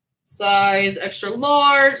 Size extra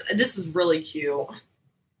large. This is really cute.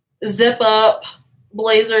 Zip up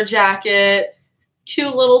blazer jacket.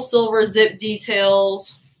 Cute little silver zip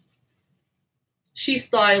details. She's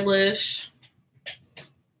stylish.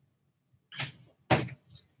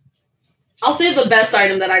 I'll save the best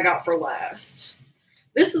item that I got for last.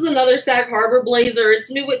 This is another Sag Harbor blazer.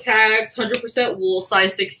 It's new with tags, 100% wool,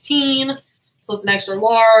 size 16. So it's an extra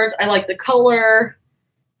large. I like the color.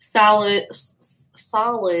 Solid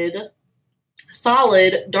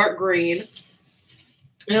dark green.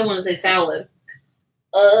 I don't want to say salad.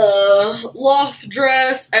 Loft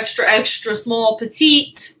dress, extra small,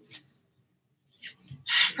 petite.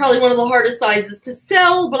 Probably one of the hardest sizes to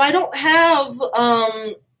sell, but I don't have,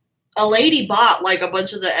 a lady bought a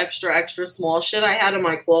bunch of the extra small shit I had in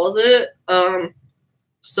my closet.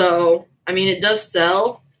 So, I mean, it does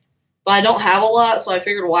sell, but I don't have a lot, so I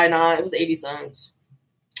figured why not? It was 80 cents.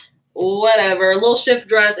 Whatever. A little shift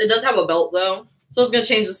dress. It does have a belt, though, so it's going to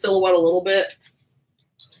change the silhouette a little bit.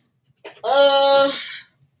 Oh,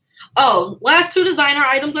 last 2 designer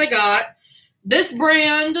items I got. This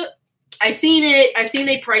brand, I seen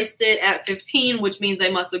they priced it at $15, which means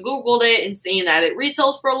they must have Googled it and seen that it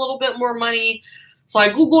retails for a little bit more money. So I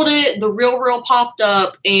Googled it, the Real popped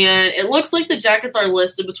up, and it looks like the jackets are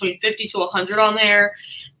listed between $50 to $100 on there,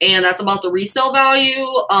 and that's about the resale value.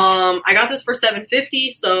 I got this for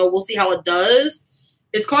 $7.50, so we'll see how it does.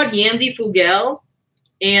 It's called Yanzi Fugel,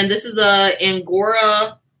 and this is a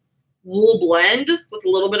Angora wool blend with a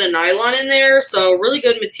little bit of nylon in there, so really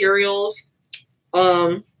good materials.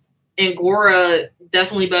 Angora,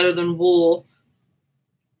 definitely better than wool.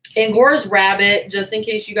 Angora's rabbit, just in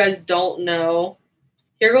case you guys don't know.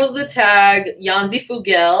 Here goes the tag, Yanzi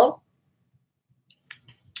Fugel.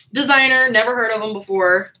 Designer, never heard of him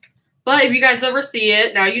before. But if you guys ever see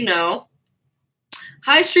it, now you know.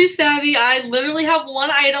 Hi, Street Savvy. I literally have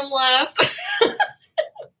 1 item left.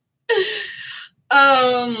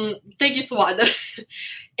 Thank you, Tawanda.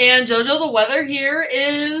 And JoJo, the weather here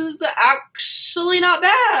is actually not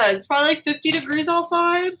bad. It's probably 50 degrees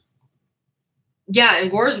outside. Yeah,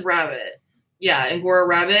 Angora's rabbit. Yeah, Angora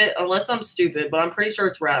rabbit, unless I'm stupid, but I'm pretty sure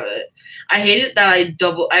it's rabbit. I hate it that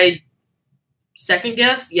I second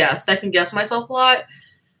guess. Yeah, second guess myself a lot.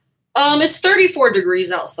 It's 34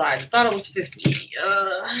 degrees outside. I thought it was 50.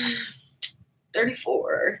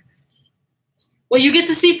 34. Well, you get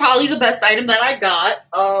to see probably the best item that I got,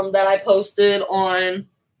 that I posted on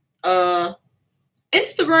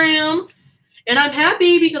Instagram. And I'm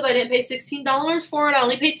happy because I didn't pay $16 for it. I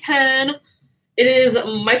only paid $10. It is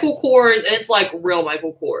Michael Kors, and it's like real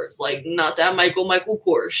Michael Kors. Like, not that Michael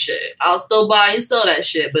Kors shit. I'll still buy and sell that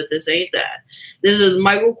shit, but this ain't that. This is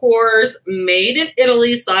Michael Kors, made in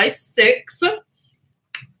Italy, size 6.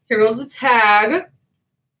 Here goes the tag.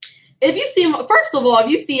 If you see, first of all, if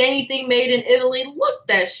you see anything made in Italy, look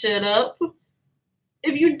that shit up.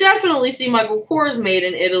 if you definitely see Michael Kors made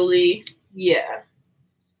in Italy, yeah.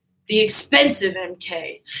 The expensive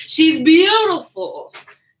MK. She's beautiful.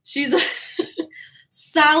 She's a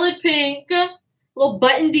solid pink, little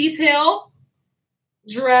button detail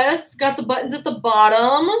dress. Got the buttons at the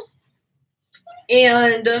bottom.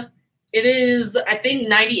 And it is, I think,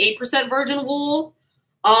 98% virgin wool.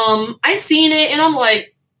 I seen it and I'm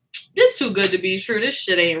like, this too good to be true. This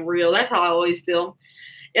shit ain't real. That's how I always feel.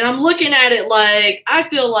 And I'm looking at it like, I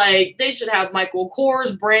feel like they should have Michael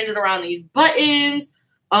Kors branded around these buttons.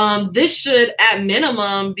 This should, at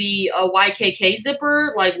minimum, be a YKK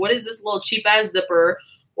zipper. Like, what is this little cheap-ass zipper?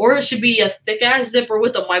 Or it should be a thick-ass zipper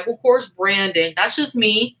with a Michael Kors branding. That's just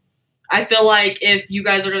me. I feel like if you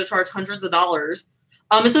guys are going to charge hundreds of dollars,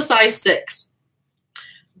 it's a size 6.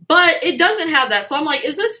 But it doesn't have that. So I'm like,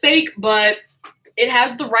 is this fake? But it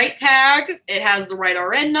has the right tag. It has the right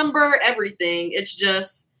RN number, everything. It's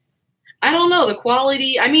just, I don't know, the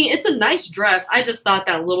quality. I mean, it's a nice dress. I just thought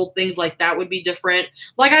that little things like that would be different.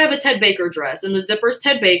 Like I have a Ted Baker dress and the zipper's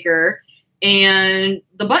Ted Baker and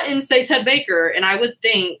the buttons say Ted Baker. And I would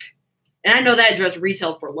think, and I know that dress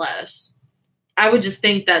retailed for less. I would just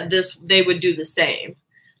think that they would do the same,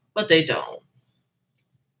 but they don't.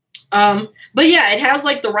 But yeah, it has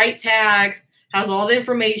like the right tag, has all the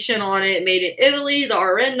information on it, made in Italy, the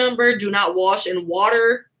RN number, do not wash in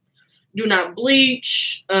water, do not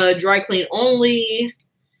bleach, dry clean only.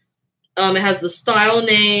 It has the style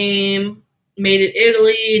name, made in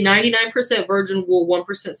Italy, 99% virgin wool, 1%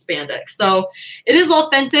 spandex. So it is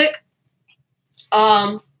authentic.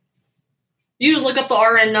 You look up the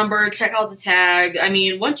RN number, check out the tag. I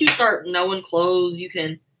mean, once you start knowing clothes, you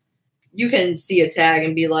can see a tag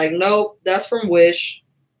and be like, nope, that's from Wish.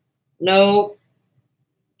 Nope.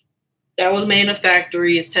 That was made in a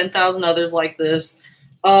factory. It's 10,000 others like this.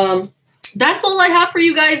 That's all I have for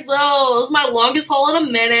you guys, though. It was my longest haul in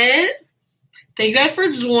a minute. Thank you guys for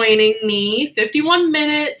joining me. 51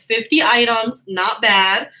 minutes, 50 items. Not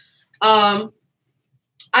bad.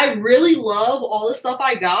 I really love all the stuff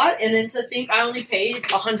I got. And then to think I only paid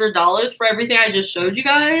 $100 for everything I just showed you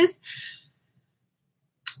guys,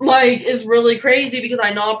 like, is really crazy because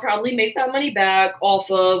I know I'll probably make that money back off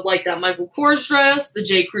of, like, that Michael Kors dress, the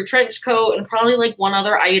J. Crew trench coat, and probably, like, one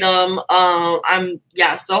other item. I'm,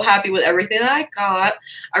 yeah, so happy with everything that I got.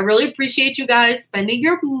 I really appreciate you guys spending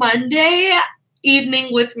your Monday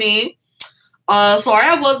evening with me. Sorry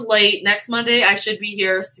I was late. Next Monday, I should be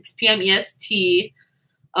here 6 p.m. EST.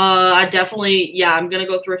 I definitely, yeah, I'm going to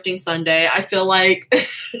go thrifting Sunday. I feel like,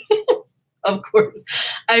 of course,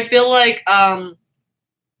 I feel like,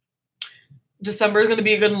 December is going to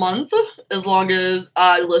be a good month as long as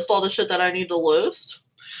I list all the shit that I need to list.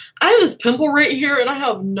 I have this pimple right here and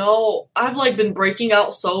I've like been breaking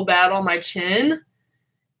out so bad on my chin.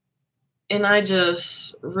 And I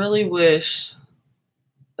just really wish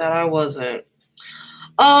that I wasn't.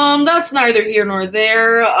 That's neither here nor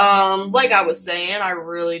there. Like I was saying, I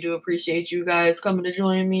really do appreciate you guys coming to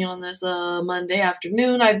join me on this Monday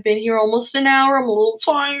afternoon. I've been here almost an hour. I'm a little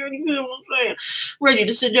tired, you feel what I'm saying? Ready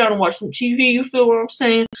to sit down and watch some TV, you feel what I'm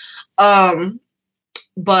saying?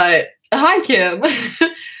 But hi, Kim.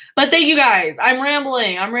 But thank you guys. I'm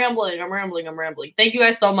rambling. Thank you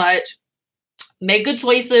guys so much. Make good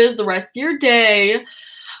choices the rest of your day.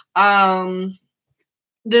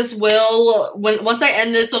 This will, once I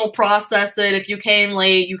end this, it'll process it. If you came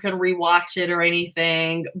late, you can rewatch it or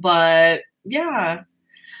anything. But yeah,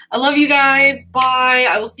 I love you guys. Bye.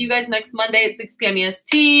 I will see you guys next Monday at 6 p.m.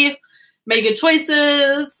 EST. Make good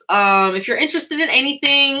choices. If you're interested in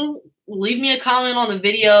anything, leave me a comment on the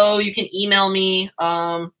video. You can email me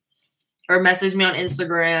or message me on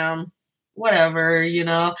Instagram. Whatever, you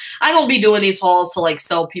know. I don't be doing these hauls to like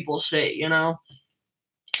sell people shit, you know.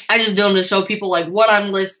 I just do them to show people like what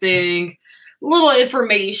I'm listing, little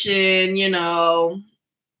information, you know.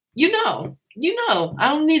 You know. I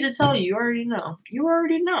don't need to tell you. You already know. You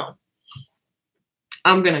already know.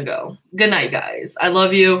 I'm gonna go. Good night, guys. I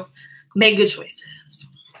love you. Make good choices.